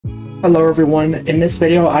Hello everyone, in this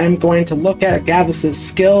video I am going to look at Gavus'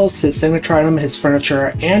 skills, his signature item, his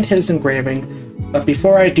furniture, and his engraving. But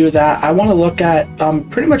before I do that, I want to look at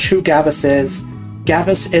pretty much who Gavus is.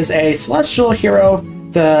 Gavus is a celestial hero,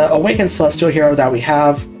 the awakened celestial hero that we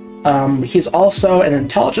have. He's also an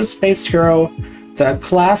intelligence-based hero. The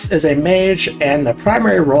class is a mage, and the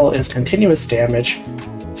primary role is continuous damage.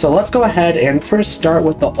 So let's go ahead and first start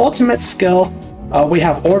with the ultimate skill. We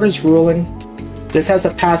have Orders Ruling. This has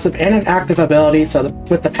a passive and an active ability. So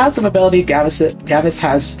with the passive ability, Gavus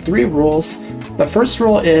has 3 rules. The first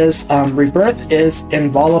rule is Rebirth is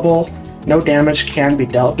invulnerable. No damage can be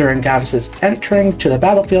dealt during Gavus' entering to the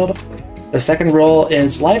battlefield. The second rule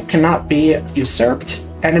is Life cannot be usurped.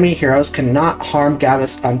 Enemy heroes cannot harm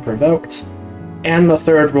Gavus unprovoked. And the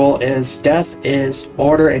third rule is Death is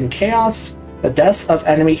order in chaos. The deaths of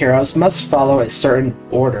enemy heroes must follow a certain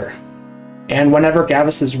order. And whenever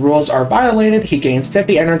Gavus' rules are violated, he gains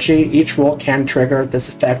 50 energy. Each rule can trigger this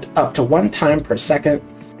effect up to 1 time per second.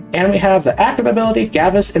 And we have the active ability,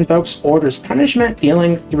 Gavus invokes Order's Punishment,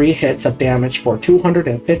 dealing 3 hits of damage for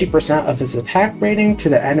 250% of his attack rating to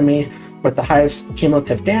the enemy with the highest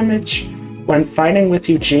cumulative damage. When fighting with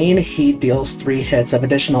Eugene, he deals 3 hits of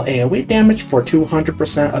additional AoE damage for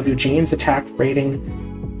 200% of Eugene's attack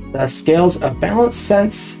rating. The Scales of Balance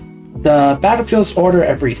sense. The battlefield's order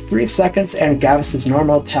every 3 seconds, and Gavus'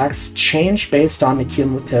 normal attacks change based on the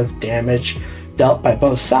cumulative damage dealt by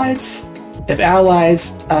both sides. If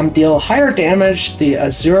allies deal higher damage, the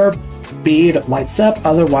Azure bead lights up,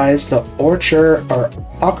 otherwise the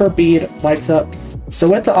Ochre bead lights up. So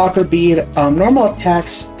with the Ochre bead, normal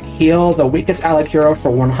attacks heal the weakest allied hero for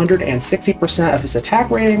 160% of his attack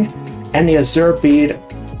rating, and the Azure bead,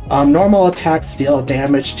 normal attacks deal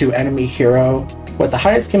damage to enemy hero with the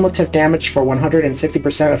highest cumulative damage for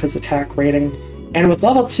 160% of his attack rating. And with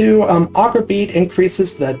level 2, Ochre Bead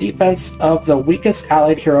increases the defense of the weakest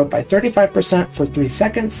allied hero by 35% for 3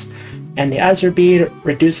 seconds, and the Azure Bead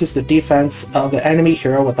reduces the defense of the enemy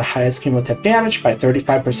hero with the highest cumulative damage by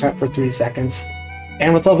 35% for 3 seconds.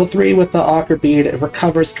 And with level 3, with the Ochre Bead, it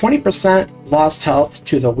recovers 20% lost health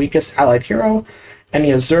to the weakest allied hero, and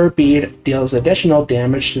the Azure Bead deals additional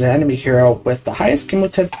damage to the enemy hero with the highest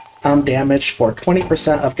cumulative damage for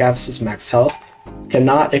 20% of Gavus' max health,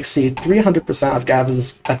 cannot exceed 300% of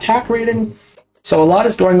Gavus' attack rating. So a lot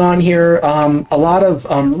is going on here, a lot of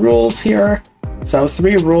rules here. So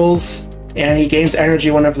 3 rules, and he gains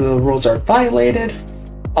energy whenever the rules are violated.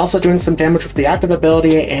 Also doing some damage with the active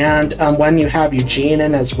ability, and when you have Eugene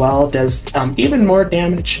in as well, does even more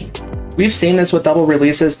damage. We've seen this with double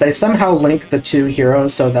releases. They somehow link the 2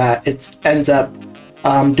 heroes so that it ends up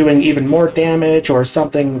doing even more damage or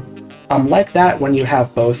something like that when you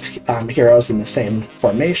have both heroes in the same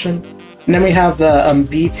formation. And then we have the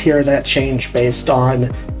beats here that change based on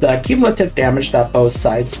the cumulative damage that both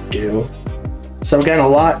sides do. So again, a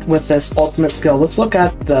lot with this ultimate skill. Let's look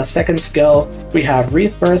at the second skill. We have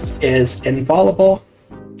Rebirth is invulnerable.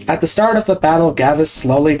 At the start of the battle, Gavus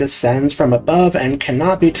slowly descends from above and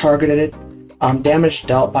cannot be targeted. Damage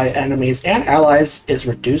dealt by enemies and allies is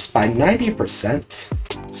reduced by 90%.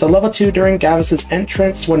 So level 2, during Gavus'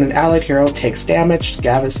 entrance, when an allied hero takes damage,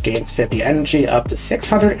 Gavus gains 50 energy up to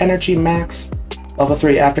 600 energy max. Level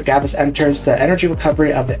 3, after Gavus enters, the energy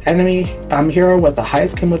recovery of the enemy hero with the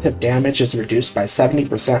highest cumulative damage is reduced by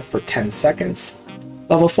 70% for 10 seconds.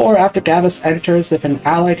 Level 4, after Gavus enters, if an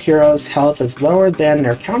allied hero's health is lower than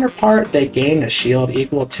their counterpart, they gain a shield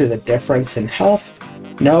equal to the difference in health,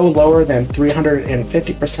 no lower than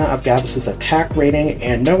 350% of Gavus' attack rating,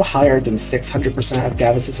 and no higher than 600% of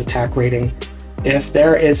Gavus' attack rating. If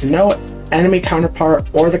there is no enemy counterpart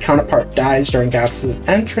or the counterpart dies during Gavus'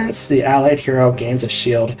 entrance, the allied hero gains a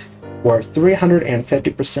shield worth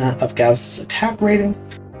 350% of Gavus' attack rating.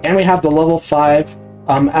 And we have the level 5.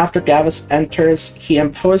 After Gavus enters, he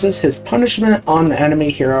imposes his punishment on the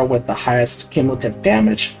enemy hero with the highest cumulative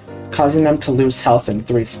damage, causing them to lose health in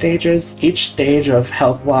 3 stages. Each stage of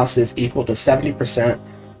health loss is equal to 70%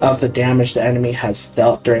 of the damage the enemy has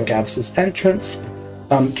dealt during Gavus' entrance.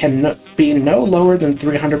 Can be no lower than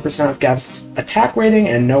 300% of Gavus' attack rating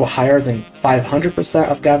and no higher than 500%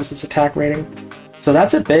 of Gavus' attack rating. So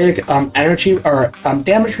that's a big energy or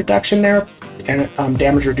damage reduction there, and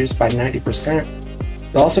damage reduced by 90%.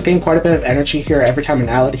 You'll also gain quite a bit of energy here every time an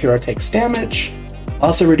allied hero takes damage.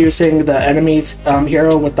 Also reducing the enemy's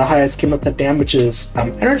hero with the highest cumulative damage's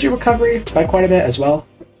energy recovery by quite a bit as well.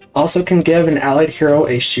 Also can give an allied hero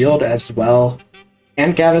a shield as well.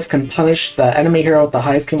 And Gavus can punish the enemy hero with the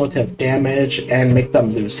highest cumulative damage and make them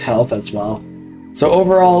lose health as well. So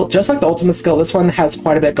overall, just like the ultimate skill, this one has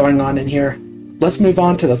quite a bit going on in here. let's move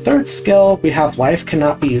on to the third skill. We have Life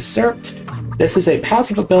Cannot Be Usurped. This is a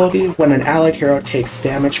passive ability. When an allied hero takes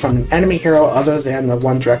damage from an enemy hero other than the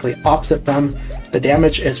one directly opposite them, the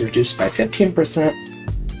damage is reduced by 15%.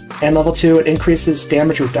 And level 2, it increases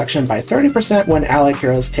damage reduction by 30% when allied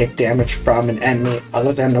heroes take damage from an enemy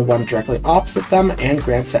other than the one directly opposite them, and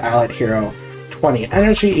grants the allied hero 20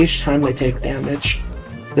 energy each time they take damage.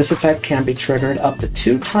 This effect can be triggered up to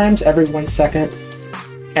 2 times every 1 second.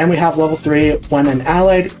 And we have level 3, when an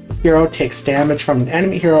allied hero takes damage from an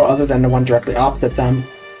enemy hero other than the one directly opposite them,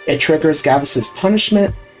 it triggers Gavus's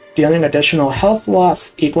punishment, dealing additional health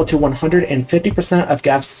loss equal to 150% of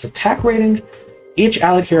Gavus's attack rating. Each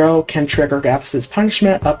allied hero can trigger Gavus's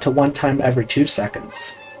punishment up to 1 time every 2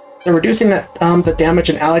 seconds. So reducing the damage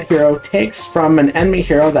an allied hero takes from an enemy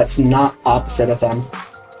hero that's not opposite of them.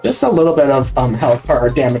 Just a little bit of health or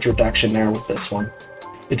damage reduction there with this one.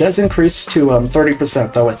 It does increase to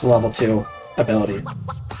 30% though with level 2 ability.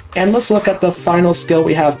 And let's look at the final skill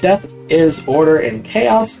we have. Death is Order in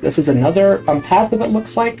Chaos. This is another passive, it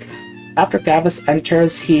looks like. After Gavus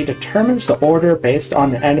enters, he determines the order based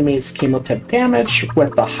on the enemy's cumulative damage,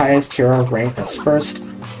 with the highest hero ranked as first.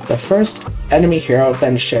 The first enemy hero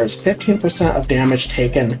then shares 15% of damage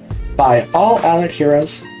taken by all allied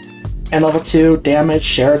heroes. And level 2, damage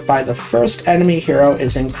shared by the first enemy hero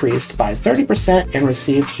is increased by 30% and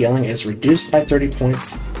received healing is reduced by 30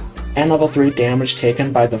 points. And level 3, damage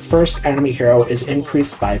taken by the first enemy hero is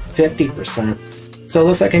increased by 50%. So it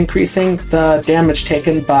looks like increasing the damage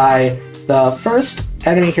taken by the first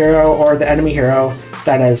enemy hero, or the enemy hero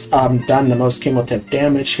that has done the most cumulative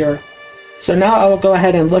damage here. So now I will go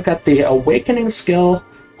ahead and look at the Awakening skill.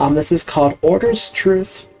 This is called Order's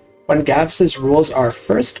Truth. When Gavus's rules are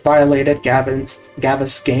first violated,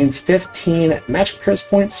 Gavus gains 15 magic pierce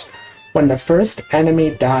points. When the first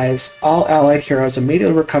enemy dies, all allied heroes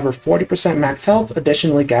immediately recover 40% max health.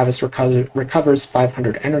 Additionally, Gavus recovers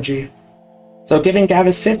 500 energy. So giving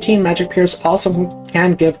Gavus 15 magic pierce also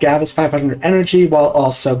can give Gavus 500 energy, while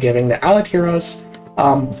also giving the allied heroes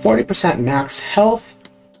 40% max health.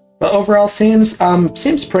 But overall seems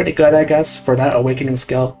pretty good, I guess, for that Awakening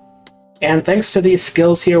skill. And thanks to these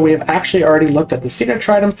skills here, we have actually already looked at the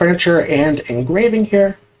signature item, furniture, and engraving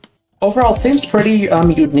here. Overall, seems pretty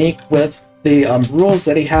unique with the rules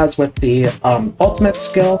that he has with the ultimate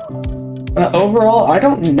skill. But overall, I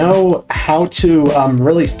don't know how to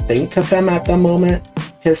really think of him at the moment.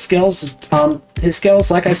 His skills,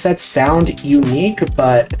 like I said, sound unique,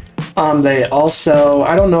 but they also,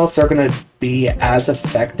 I don't know if they're going to be as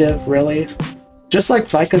effective, really. Just like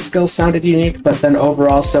Vika's skills sounded unique, but then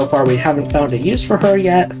overall, so far, we haven't found a use for her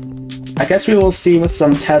yet. I guess we will see with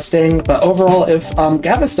some testing, but overall, if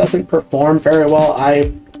Gavus doesn't perform very well,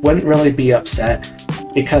 I wouldn't really be upset,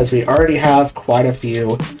 because we already have quite a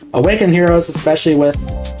few Awakened heroes, especially with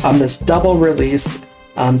this double release.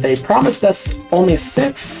 They promised us only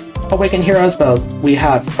 6 Awakened heroes, but we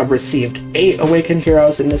have received 8 Awakened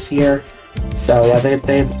heroes in this year. So yeah,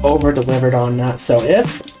 they've over-delivered on that. So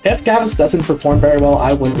if Gavus doesn't perform very well,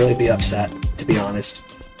 I wouldn't really be upset, to be honest.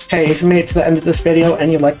 Hey, if you made it to the end of this video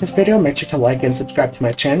and you like this video, make sure to like and subscribe to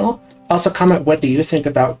my channel. Also comment what do you think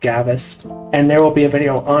about Gavus, and there will be a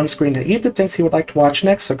video on screen that YouTube thinks he would like to watch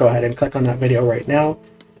next, so go ahead and click on that video right now.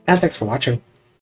 And thanks for watching.